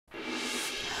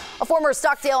A former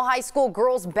Stockdale High School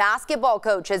girls basketball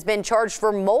coach has been charged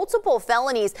for multiple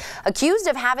felonies, accused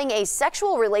of having a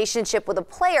sexual relationship with a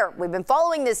player. We've been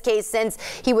following this case since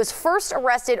he was first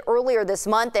arrested earlier this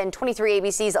month, and 23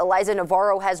 ABC's Eliza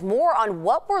Navarro has more on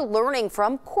what we're learning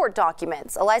from court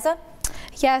documents. Eliza?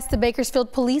 Yes, the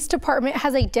Bakersfield Police Department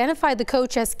has identified the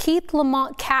coach as Keith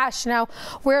Lamont Cash. Now,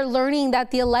 we're learning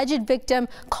that the alleged victim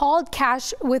called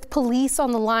Cash with police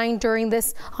on the line during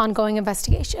this ongoing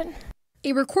investigation.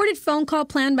 A recorded phone call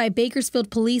planned by Bakersfield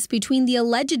police between the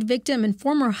alleged victim and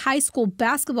former high school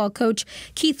basketball coach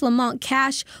Keith Lamont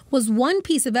Cash was one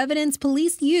piece of evidence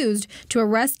police used to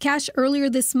arrest Cash earlier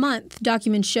this month.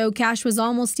 Documents show Cash was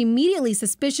almost immediately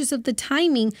suspicious of the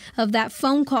timing of that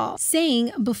phone call,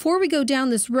 saying, "Before we go down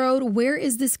this road, where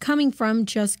is this coming from?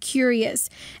 Just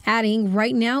curious." Adding,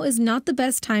 "Right now is not the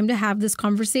best time to have this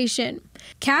conversation."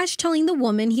 Cash telling the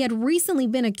woman he had recently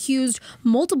been accused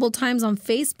multiple times on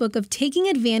Facebook of taking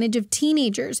advantage of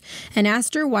teenagers and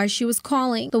asked her why she was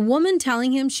calling. The woman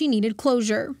telling him she needed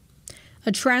closure.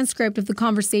 A transcript of the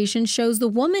conversation shows the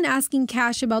woman asking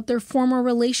Cash about their former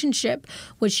relationship,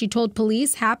 which she told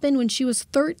police happened when she was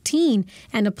 13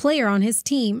 and a player on his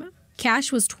team.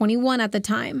 Cash was 21 at the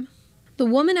time. The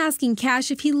woman asking Cash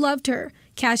if he loved her,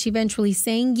 Cash eventually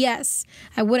saying yes.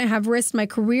 "I wouldn't have risked my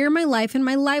career, my life, and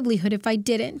my livelihood if I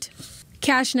didn't."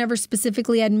 Cash never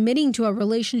specifically admitting to a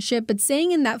relationship, but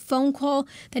saying in that phone call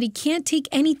that he can't take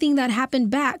anything that happened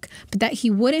back, but that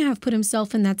he wouldn't have put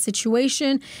himself in that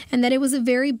situation and that it was a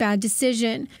very bad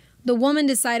decision. The woman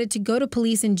decided to go to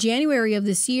police in January of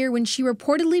this year when she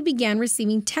reportedly began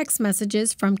receiving text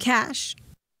messages from Cash.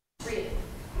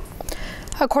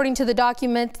 According to the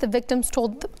documents, the victims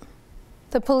told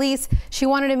the police she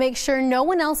wanted to make sure no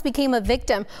one else became a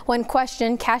victim. When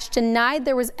questioned, Cash denied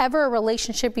there was ever a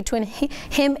relationship between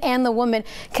him and the woman.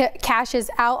 Cash is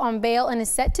out on bail and is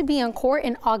set to be in court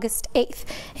on August 8th.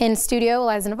 In studio,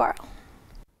 Eliza Navarro.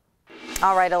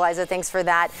 All right, Eliza, thanks for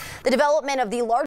that. The development of the large